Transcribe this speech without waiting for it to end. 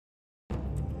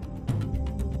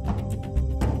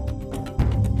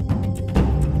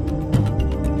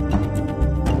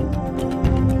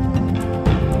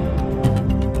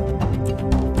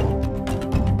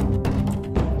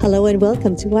Hello and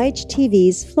welcome to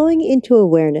YHTV's Flowing into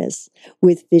Awareness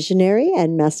with visionary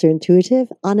and master intuitive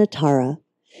Anatara.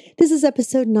 This is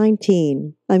episode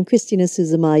 19. I'm Christina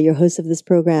Suzuma, your host of this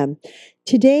program.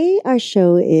 Today our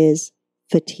show is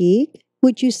fatigue.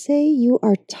 Would you say you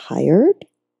are tired?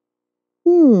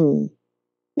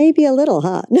 Maybe a little,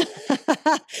 huh?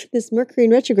 This Mercury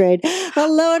in retrograde.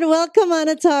 Hello and welcome,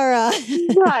 Anatara.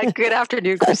 Hi, good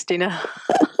afternoon, Christina.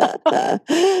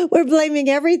 We're blaming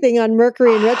everything on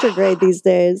Mercury in retrograde these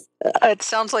days. It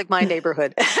sounds like my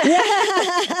neighborhood.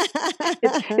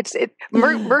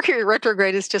 Mercury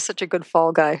retrograde is just such a good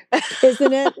fall guy.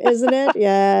 Isn't it? Isn't it?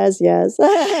 Yes, yes.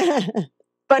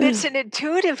 But it's an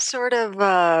intuitive sort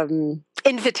of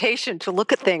invitation to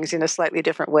look at things in a slightly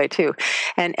different way too,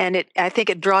 and I think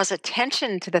it draws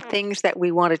attention to the things that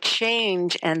we want to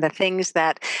change and the things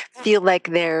that feel like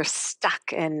they're stuck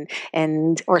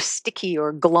and or sticky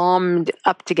or glommed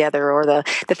up together, or the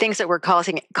things that we're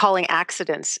calling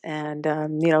accidents and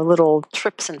little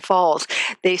trips and falls.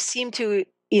 They seem to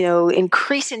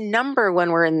increase in number when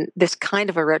we're in this kind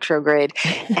of a retrograde.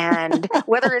 And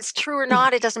whether it's true or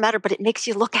not, it doesn't matter, but it makes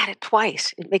you look at it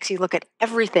twice. It makes you look at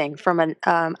everything from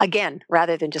again,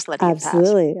 rather than just letting it pass.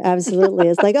 Absolutely.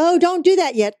 It's like, oh, don't do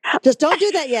that yet. Just don't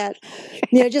do that yet.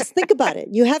 Just think about it.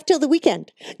 You have till the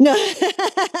weekend. No.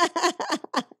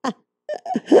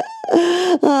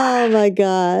 Oh my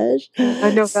gosh!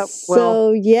 I know that well.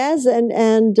 So yes,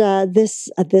 and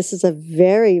this is a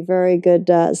very, very good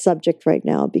subject right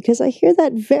now, because I hear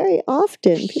that very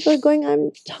often. People are going,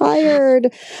 "I'm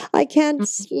tired. I can't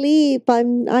sleep.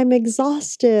 I'm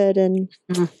exhausted." And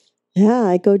yeah,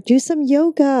 I go do some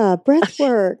yoga, breath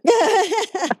work,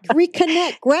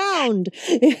 reconnect, ground.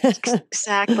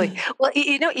 Exactly. Well,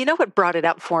 you know what brought it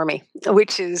up for me,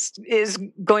 which is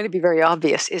going to be very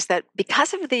obvious, is that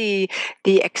because of the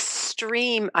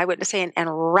extreme, I would say, and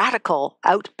radical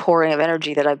outpouring of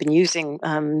energy that I've been using,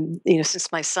 since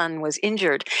my son was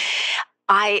injured,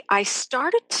 I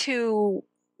started to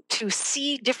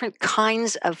see different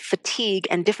kinds of fatigue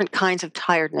and different kinds of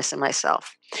tiredness in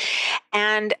myself,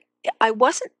 and I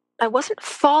wasn't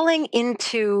falling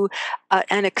into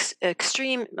an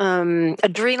extreme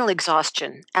adrenal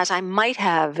exhaustion as I might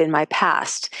have in my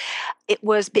past. It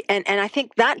was, and I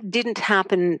think that didn't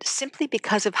happen simply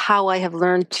because of how I have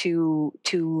learned to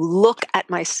look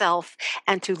at myself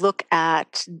and to look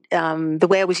at the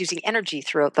way I was using energy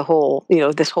throughout the whole,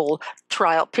 this whole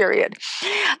trial period,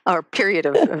 or period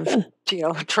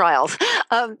of trials.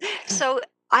 So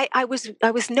I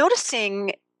was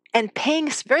noticing and paying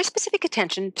very specific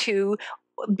attention to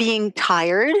being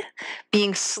tired,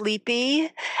 being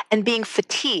sleepy, and being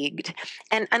fatigued.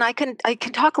 And I can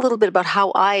talk a little bit about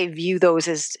how I view those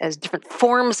as different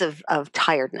forms of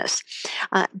tiredness.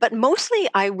 But mostly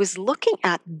I was looking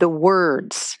at the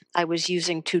words I was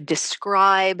using to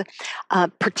describe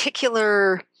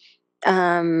particular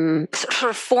sort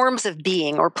of forms of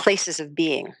being or places of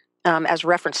being. As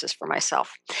references for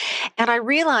myself. And I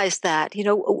realized that,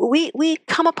 we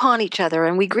come upon each other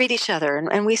and we greet each other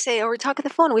and we say, or we talk on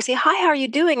the phone and we say, "Hi, how are you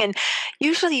doing?" And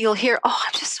usually you'll hear, "Oh,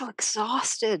 I'm just so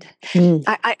exhausted.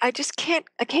 I just can't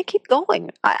keep going.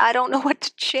 I don't know what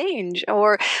to change."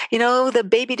 Or, the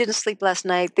baby didn't sleep last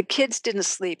night. The kids didn't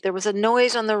sleep. There was a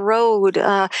noise on the road.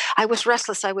 I was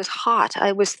restless. I was hot.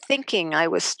 I was thinking. I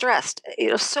was stressed.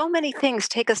 So many things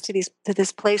take us to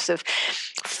this place of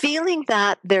feeling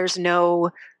that there's no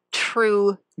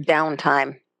true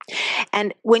downtime.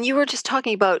 And when you were just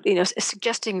talking about,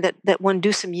 suggesting that one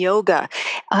do some yoga,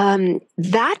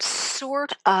 that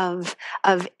sort of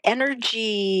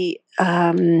energy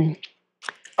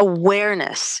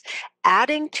awareness,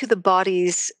 adding to the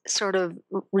body's sort of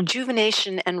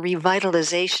rejuvenation and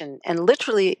revitalization, and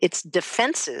literally its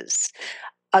defenses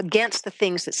against the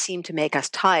things that seem to make us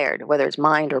tired, whether it's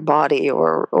mind or body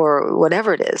or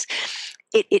whatever it is.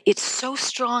 It's so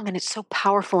strong and it's so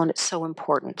powerful and it's so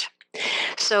important.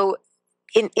 So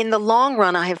in the long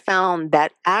run, I have found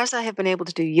that as I have been able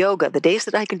to do yoga, the days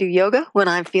that I can do yoga when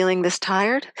I'm feeling this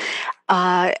tired,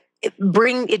 it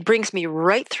brings me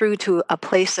right through to a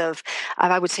place of,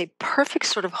 I would say, perfect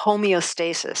sort of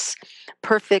homeostasis,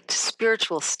 perfect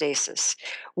spiritual stasis,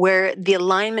 where the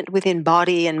alignment within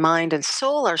body and mind and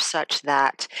soul are such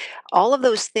that all of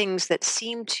those things that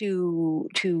seem to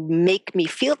make me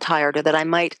feel tired, or that I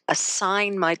might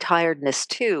assign my tiredness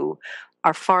to,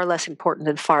 are far less important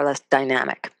and far less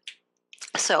dynamic.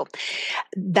 So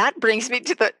that brings me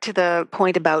to the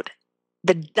point about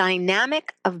the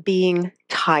dynamic of being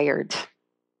tired.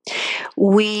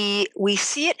 we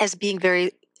see it as being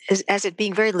as it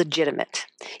being very legitimate.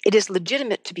 It is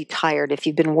legitimate to be tired if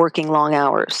you've been working long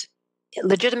hours.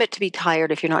 Legitimate to be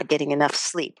tired if you're not getting enough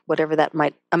sleep, whatever that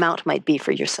amount might be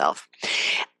for yourself.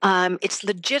 It's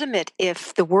legitimate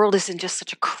if the world is in just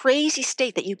such a crazy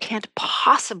state that you can't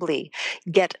possibly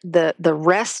get the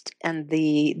rest and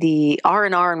the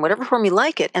R&R in whatever form you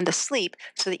like it, and the sleep,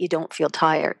 so that you don't feel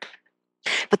tired.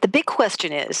 But the big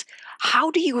question is, how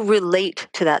do you relate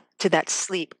to that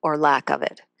sleep or lack of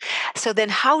it? So then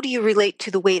how do you relate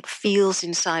to the way it feels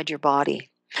inside your body?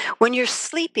 When you're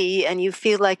sleepy and you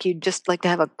feel like you'd just like to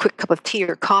have a quick cup of tea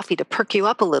or coffee to perk you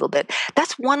up a little bit,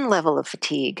 that's one level of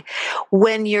fatigue.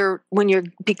 When you're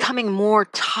becoming more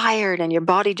tired and your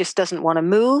body just doesn't want to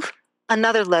move,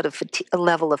 another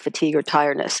level of fatigue or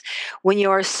tiredness. When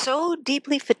you are so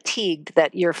deeply fatigued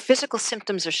that your physical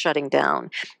symptoms are shutting down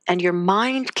and your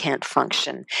mind can't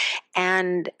function,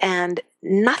 and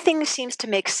nothing seems to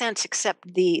make sense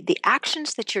except the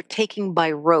actions that you're taking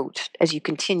by rote as you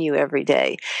continue every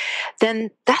day,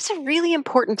 then that's a really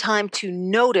important time to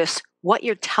notice what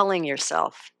you're telling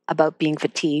yourself about being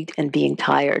fatigued and being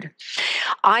tired.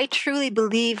 I truly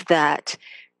believe that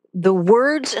the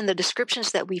words and the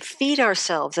descriptions that we feed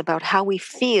ourselves about how we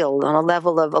feel on a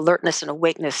level of alertness and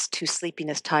awakeness to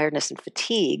sleepiness, tiredness, and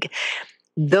fatigue,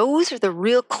 those are the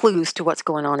real clues to what's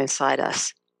going on inside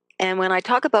us. And when I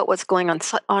talk about what's going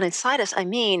on inside us, I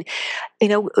mean,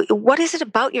 what is it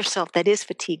about yourself that is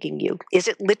fatiguing you? Is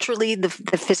it literally the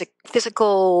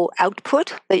physical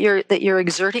output that you're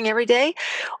exerting every day,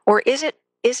 or is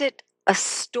it a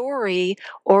story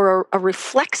or a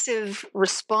reflexive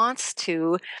response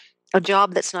to a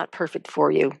job that's not perfect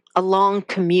for you, a long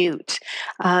commute,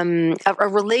 a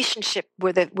relationship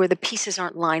where the pieces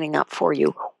aren't lining up for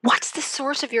you? What's the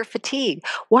source of your fatigue?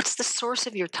 What's the source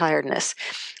of your tiredness?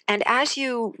 And as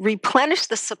you replenish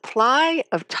the supply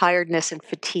of tiredness and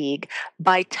fatigue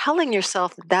by telling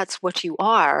yourself that that's what you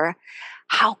are,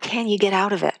 how can you get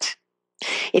out of it?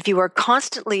 If you are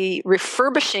constantly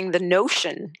refurbishing the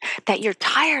notion that you're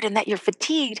tired and that you're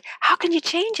fatigued, how can you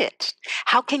change it?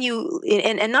 How can you,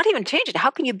 and not even change it,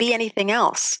 how can you be anything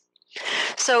else?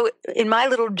 So in my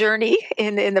little journey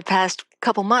in the past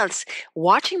couple months,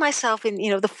 watching myself in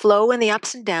the flow and the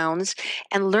ups and downs,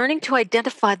 and learning to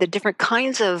identify the different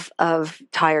kinds of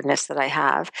tiredness that I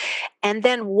have, and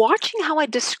then watching how I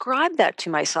describe that to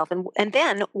myself, and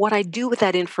then what I do with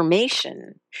that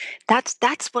information. That's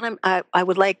what I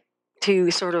would like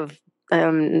to sort of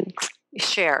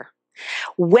share.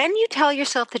 When you tell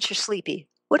yourself that you're sleepy,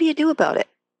 what do you do about it?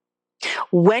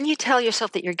 When you tell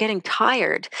yourself that you're getting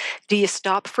tired, do you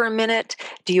stop for a minute?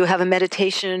 Do you have a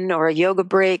meditation or a yoga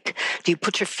break? Do you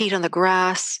put your feet on the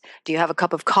grass? Do you have a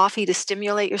cup of coffee to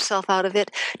stimulate yourself out of it?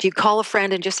 Do you call a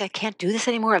friend and just say, I can't do this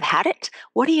anymore, I've had it?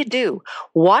 What do you do?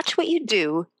 Watch what you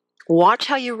do, watch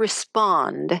how you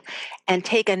respond, and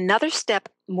take another step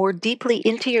more deeply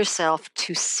into yourself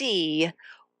to see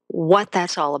what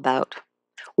that's all about.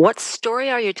 What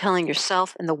story are you telling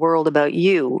yourself and the world about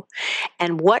you?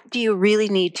 And what do you really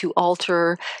need to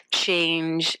alter,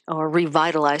 change, or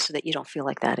revitalize so that you don't feel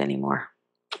like that anymore?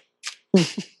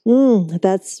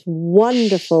 That's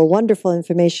wonderful, wonderful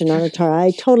information, Anatara.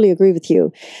 I totally agree with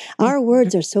you. Our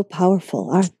words are so powerful.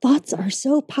 Our thoughts are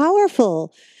so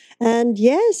powerful. And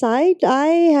yes, I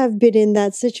have been in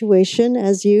that situation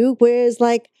as you, where it's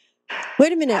like,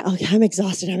 wait a minute. Okay, I'm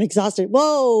exhausted. I'm exhausted.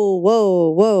 Whoa,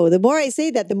 whoa, whoa. The more I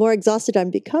say that, the more exhausted I'm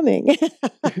becoming.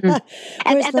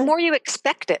 And the more you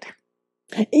expect it.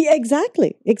 Yeah,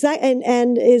 exactly.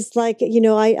 And it's like,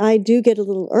 I do get a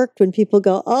little irked when people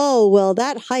go, oh, well,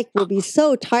 that hike will be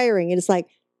so tiring. And it's like,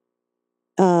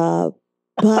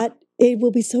 but it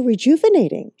will be so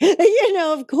rejuvenating.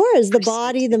 Of course, the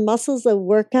body, the muscles, the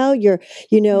workout,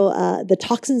 the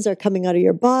toxins are coming out of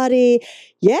your body.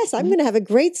 Yes, I'm going to have a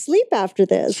great sleep after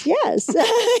this. Yes. So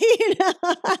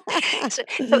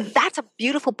that's a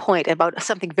beautiful point about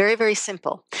something very, very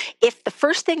simple. If the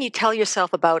first thing you tell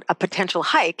yourself about a potential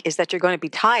hike is that you're going to be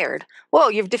tired, well,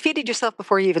 you've defeated yourself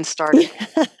before you even started.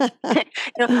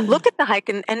 Look at the hike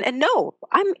and know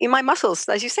I'm in my muscles,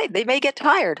 as you say, they may get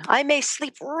tired. I may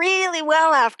sleep really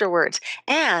well afterwards.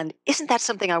 And isn't that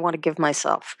something I want to give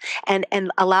myself and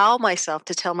allow myself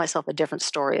to tell myself a different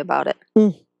story about it?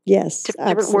 Yes,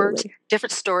 different words,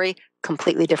 different story,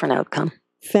 completely different outcome.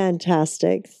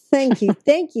 Fantastic. Thank you.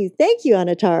 Thank you. Thank you,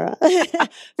 Anatara,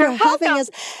 for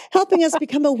helping us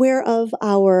become aware of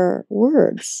our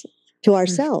words to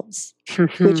ourselves,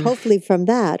 which hopefully from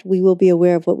that we will be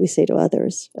aware of what we say to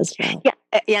others as well. Yeah.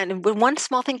 And one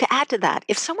small thing to add to that,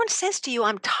 if someone says to you,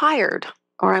 I'm tired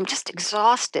or I'm just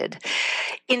exhausted,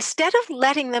 instead of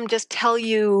letting them just tell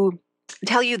you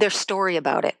tell you their story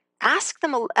about it. Ask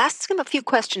them a few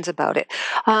questions about it.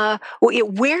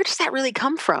 Where does that really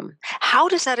come from? How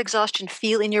does that exhaustion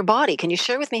feel in your body? Can you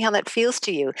share with me how that feels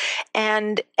to you?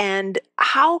 And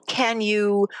how can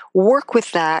you work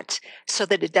with that so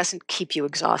that it doesn't keep you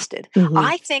exhausted? Hmm.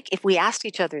 I think if we asked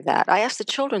each other that, I asked the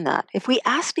children that, if we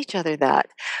asked each other that,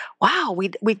 wow, we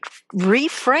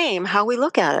reframe how we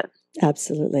look at it.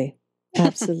 Absolutely.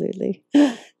 Absolutely.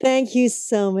 Thank you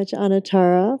so much,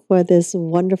 Anatara, for this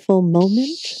wonderful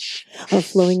moment of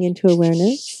flowing into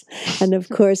awareness. And of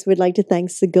course, we'd like to thank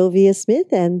Segovia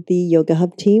Smith and the Yoga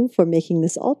Hub team for making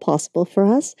this all possible for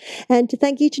us. And to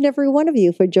thank each and every one of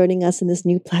you for joining us in this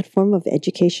new platform of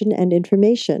education and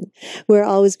information. We're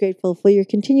always grateful for your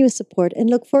continuous support and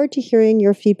look forward to hearing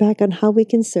your feedback on how we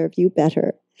can serve you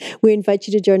better. We invite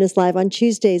you to join us live on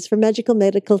Tuesdays for Magical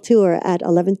Medical Tour at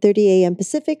 11:30 a.m.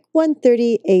 Pacific,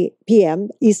 1:30 p.m.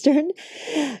 Eastern.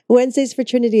 Wednesdays for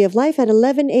Trinity of Life at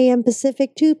 11 a.m.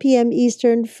 Pacific, 2 p.m.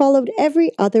 Eastern, followed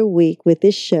every other week with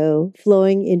this show,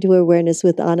 Flowing into Awareness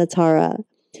with Anatara.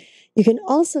 You can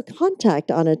also contact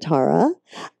Anatara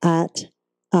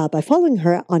by following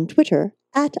her on Twitter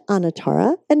at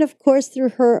Anatara, and of course through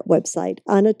her website,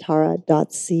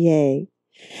 anatara.ca.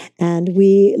 And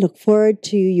we look forward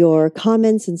to your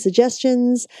comments and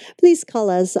suggestions. Please call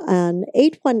us on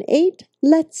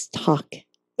 818-LET'S-TALK.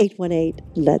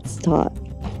 818-LET'S-TALK.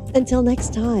 Until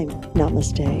next time,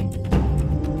 namaste.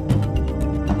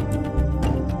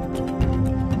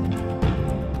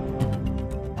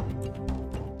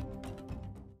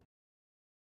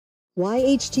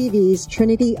 YHTV's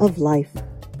Trinity of Life.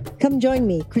 Come join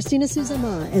me, Christina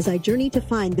Suzama, as I journey to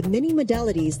find the many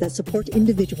modalities that support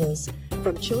individuals,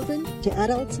 from children to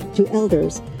adults to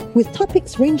elders, with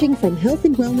topics ranging from health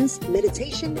and wellness,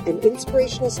 meditation, and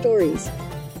inspirational stories.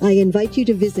 I invite you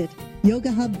to visit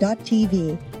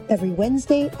yogahub.tv every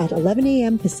Wednesday at 11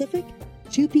 a.m. Pacific,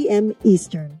 2 p.m.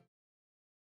 Eastern.